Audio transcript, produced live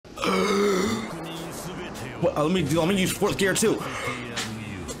What, let me use fourth gear too.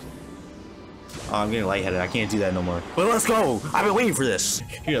 Oh, I'm getting lightheaded. I can't do that no more. But let's go. I've been waiting for this.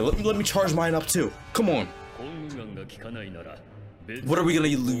 Here, let me charge mine up too. Come on. What are we gonna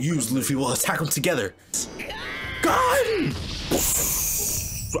use, Luffy? We'll attack them together. God!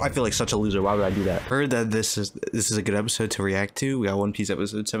 I feel like such a loser. Why would I do that? Heard that this is a good episode to react to. We got One Piece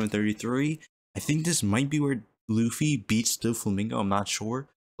episode 733. I think this might be where Luffy beats DOFLAMINGO. I'm not sure.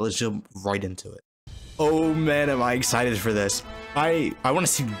 But let's jump right into it. Oh man, am I excited for this. I want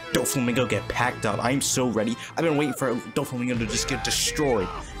to see DOFLAMINGO get packed up. I'm so ready. I've been waiting for DOFLAMINGO to just get destroyed.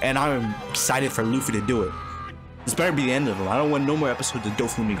 And I'm excited for Luffy to do it. This better be the end of him. I don't want no more episodes of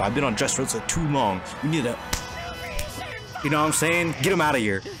DOFLAMINGO. I've been on Dressrosa too long. We need to, you know what I'm saying? Get him out of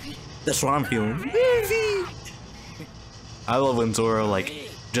here. That's what I'm feeling. I love when Zoro, like,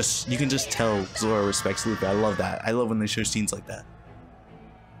 you can just tell Zoro respects Luffy. I love that. I love when they show scenes like that.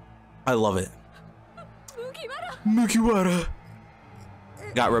 I love it. Mugiwara.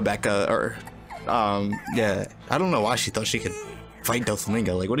 Got Rebecca, or, yeah. I don't know why she thought she could fight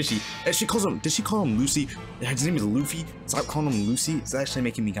DOFLAMINGO. Like, what did she calls him, did she call him Lucy? His name is Luffy. Stop calling him Lucy. It's actually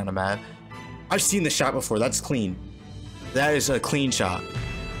making me kind of mad. I've seen this shot before. That's clean. That is a clean shot.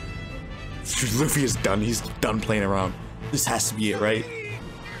 Luffy is done. He's done playing around. This has to be it, right?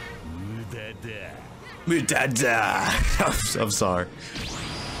 I'm sorry.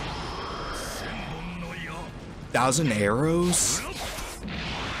 1,000 arrows?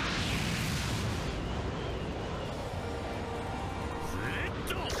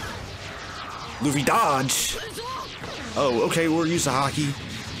 Luffy dodge. Oh, okay, we're used to hockey.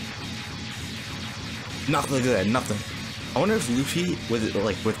 Nothing good, nothing. I wonder if Luffy,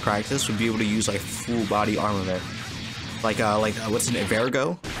 with practice, would be able to use like full body armament, like what's in it,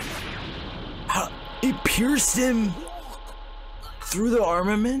 Vergo? It pierced him through the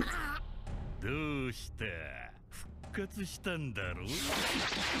armament.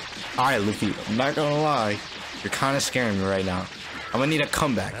 Alright, Luffy, I'm not gonna lie, you're kind of scaring me right now. I'm gonna need a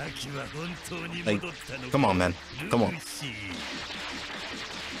comeback. Like, come on, man. Come on.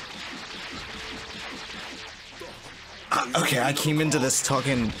 Okay, I came into this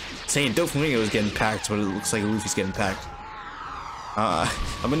saying DOFLAMINGO was getting packed, but it looks like Luffy's getting packed. I'm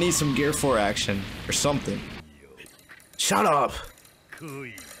gonna need some Gear 4 action or something. Shut up!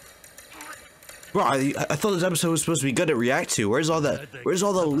 Bro, I thought this episode was supposed to be good to react to. Where's all the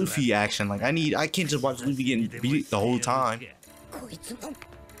Luffy action? Like, I can't just watch Luffy getting beat the whole time.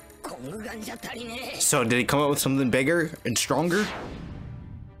 So did he come up with something bigger and stronger?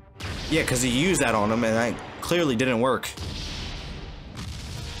 Yeah, because he used that on him and that clearly didn't work.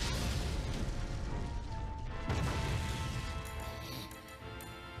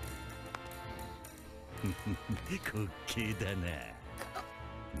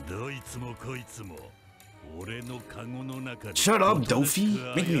 Shut up,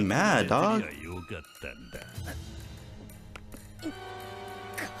 Dofi. Make me mad, dog.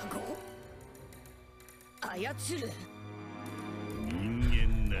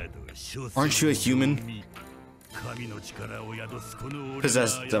 Aren't you a human?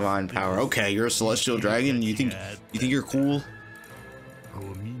 Possess divine power. Okay, you're a celestial dragon. You think you're cool?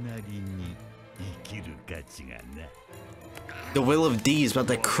 The will of D is about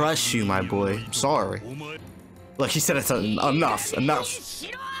to crush you, my boy. I'm sorry. Look, he said it's enough. Enough.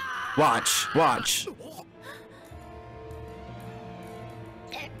 Watch.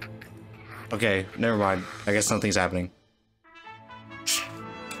 Okay, never mind. I guess something's happening.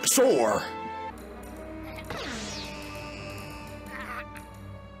 Soar!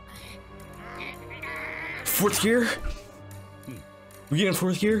 Fourth gear? We getting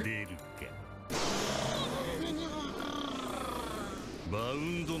fourth gear?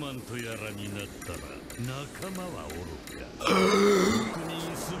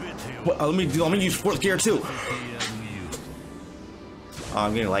 What, let me use fourth gear too. Oh,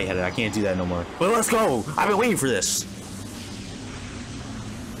 I'm getting lightheaded. I can't do that no more. But let's go. I've been waiting for this.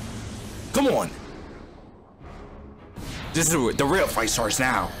 Come on. This is the real fight starts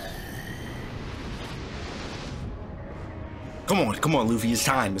now. Come on, Luffy.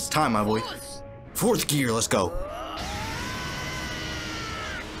 It's time, my boy. Fourth gear. Let's go.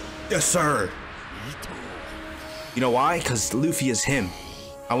 Yes, sir. You know why? Because Luffy is him.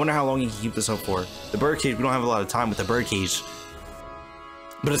 I wonder how long he can keep this up for. The birdcage, we don't have a lot of time with the birdcage.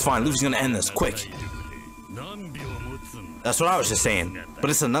 But it's fine, Luffy's gonna end this, quick. That's what I was just saying. But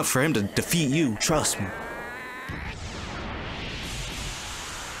it's enough for him to defeat you, trust me.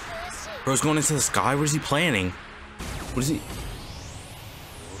 Bro's going into the sky? What is he planning? What is he?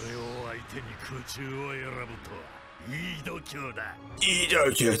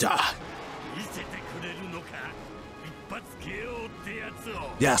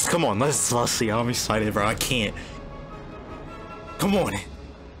 Yes, come on, let's see. I'm excited, bro. I can't. Come on.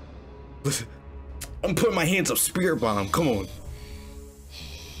 Listen, I'm putting my hands up. Spirit bomb. Come on.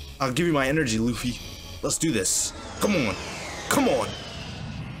 I'll give you my energy, Luffy. Let's do this. Come on. Come on.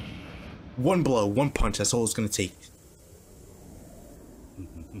 One blow, one punch. That's all it's gonna take.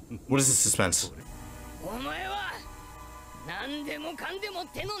 What is the suspense?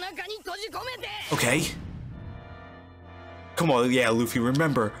 Okay. Come on, yeah, Luffy.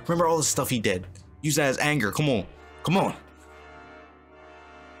 Remember all the stuff he did. Use that as anger. Come on. Come on.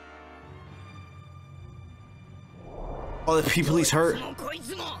 All the people he's hurt.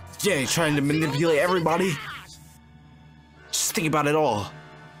 Yeah, he's trying to manipulate everybody. Just think about it all.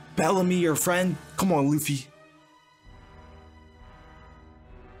 Bellamy, your friend. Come on, Luffy.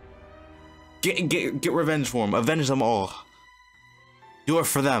 Get revenge for him. Avenge them all. Do it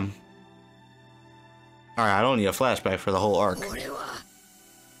for them. Alright, I don't need a flashback for the whole arc.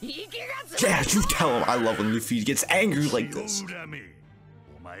 Yeah, you tell him. I love when Luffy gets angry like this.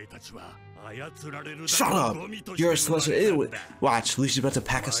 Shut up! You're a celestial. Watch, Luffy's about to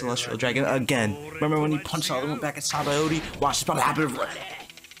pack a celestial dragon again. Remember when he punched out the one back at Sabaody? Watch, it's about to happen.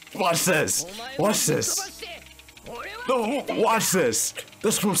 Watch this. Watch this. No, watch this.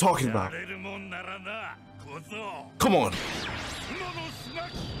 That's what I'm talking about. Come on.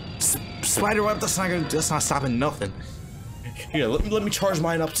 Spider web. That's not stopping nothing. Here, let me charge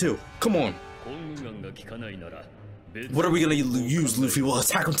mine up too. Come on. What are we gonna use, Luffy? We'll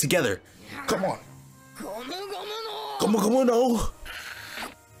attack them together. Come on. Come on, no.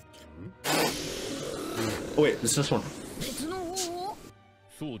 Oh wait, it's this one.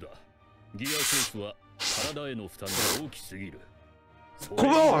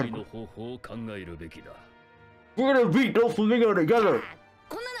 Come on. We're gonna beat DOFLAMINGO together.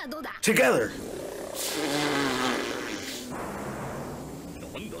 Together.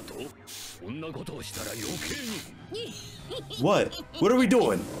 What? What are we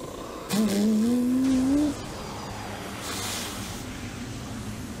doing?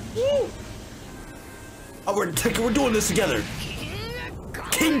 Oh, we're doing this together.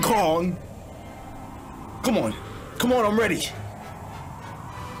 King Kong. Come on. Come on, I'm ready.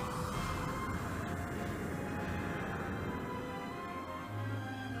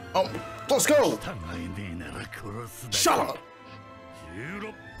 Let's go. Shut up.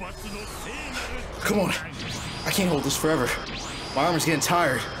 Come on. I can't hold this forever. My arm is getting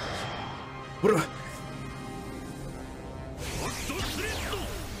tired. What am I...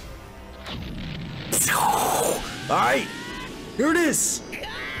 Alright. Here it is.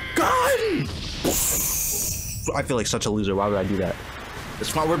 God! I feel like such a loser. Why would I do that? It's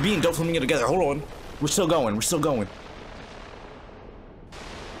fine. We're being DOFLAMINGO together. Hold on. We're still going. We're still going.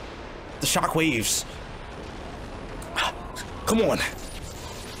 The shock waves. Come on.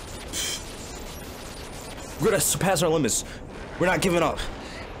 We're gonna surpass our limits. We're not giving up.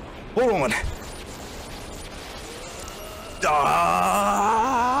 Hold on.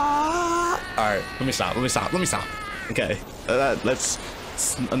 Alright, let me stop. Okay. That's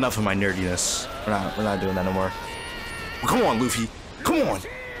enough of my nerdiness. We're not doing that no more. Come on, Luffy. Come on.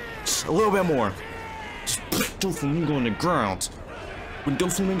 Just a little bit more. Just put DOFLAMINGO on the ground. When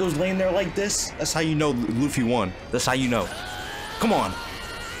DOFLAMINGO's laying there like this, that's how you know Luffy won. That's how you know. Come on.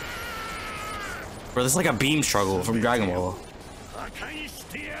 Bro, this is like a beam struggle from Dragon Ball.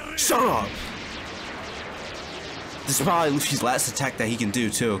 Shut up! This is probably Luffy's last attack that he can do,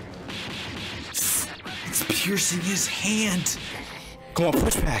 too. It's piercing his hand. Come on,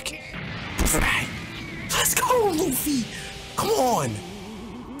 push back. Push back. Let's go, Luffy! Come on!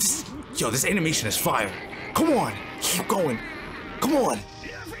 This animation is fire. Come on! Keep going. Come on!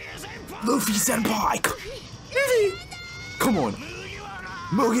 Luffy senpai! Luffy! Come on!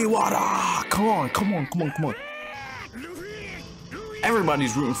 Mugiwara! Come on!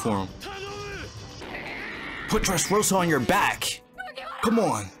 Everybody's rooting for him. Put Dressrosa on your back! Come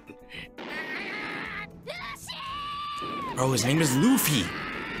on! Bro, his name is Luffy!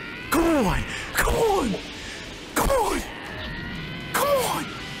 Come on!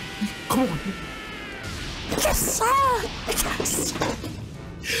 Yes, sir!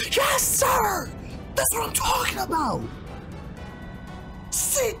 Yes, sir! That's what I'm talking about!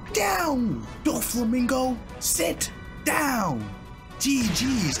 Sit down, DOFLAMINGO! Sit down!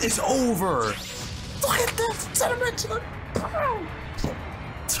 GG's, it's over! Look at the sentimental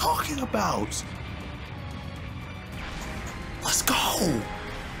talking about! Let's go!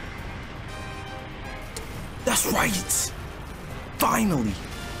 That's right! Finally!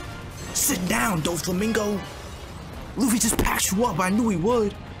 Sit down, DOFLAMINGO! Luffy just packed you up, I knew he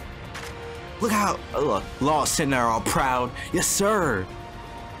would! Look how look, Law sitting there all proud. Yes, sir.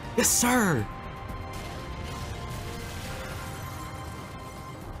 Yes, sir.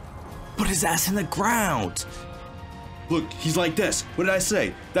 Put his ass in the ground. Look, he's like this. What did I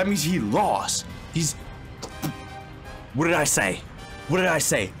say? That means he lost. He's. What did I say? What did I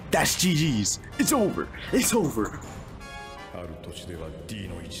say? That's GG's. It's over. It's over.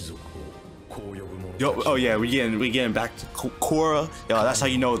 Yo, oh yeah, we getting back to Korra. Yo, that's how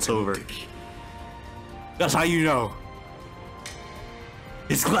you know it's over. That's how you know.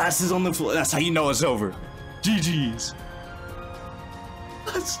 His glasses on the floor. That's how you know it's over. GG's.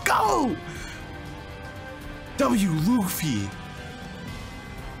 Let's go. W Luffy.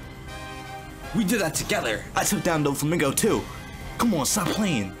 We did that together. I took down DOFLAMINGO too. Come on, stop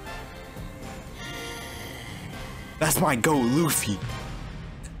playing. That's my go, Luffy.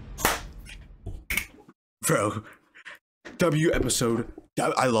 Bro, W episode.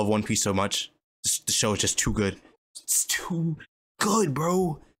 I love One Piece so much. The show is just too good. It's too good,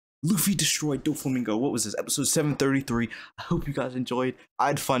 bro. Luffy destroyed DOFLAMINGO. What was this? Episode 733. I hope you guys enjoyed. I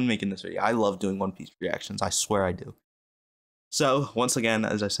had fun making this video. I love doing One Piece reactions. I swear I do. So, once again,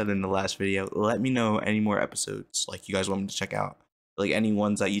 as I said in the last video, let me know any more episodes like you guys want me to check out. Like any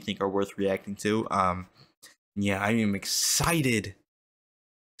ones that you think are worth reacting to. Yeah, I am excited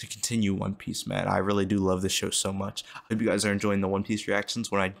to continue One Piece, man. I really do love this show so much. I hope you guys are enjoying the One Piece reactions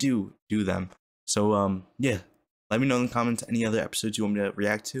when I do them. So, yeah. Let me know in the comments any other episodes you want me to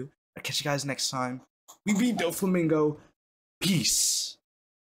react to. I'll catch you guys next time. We beat DOFLAMINGO. Peace.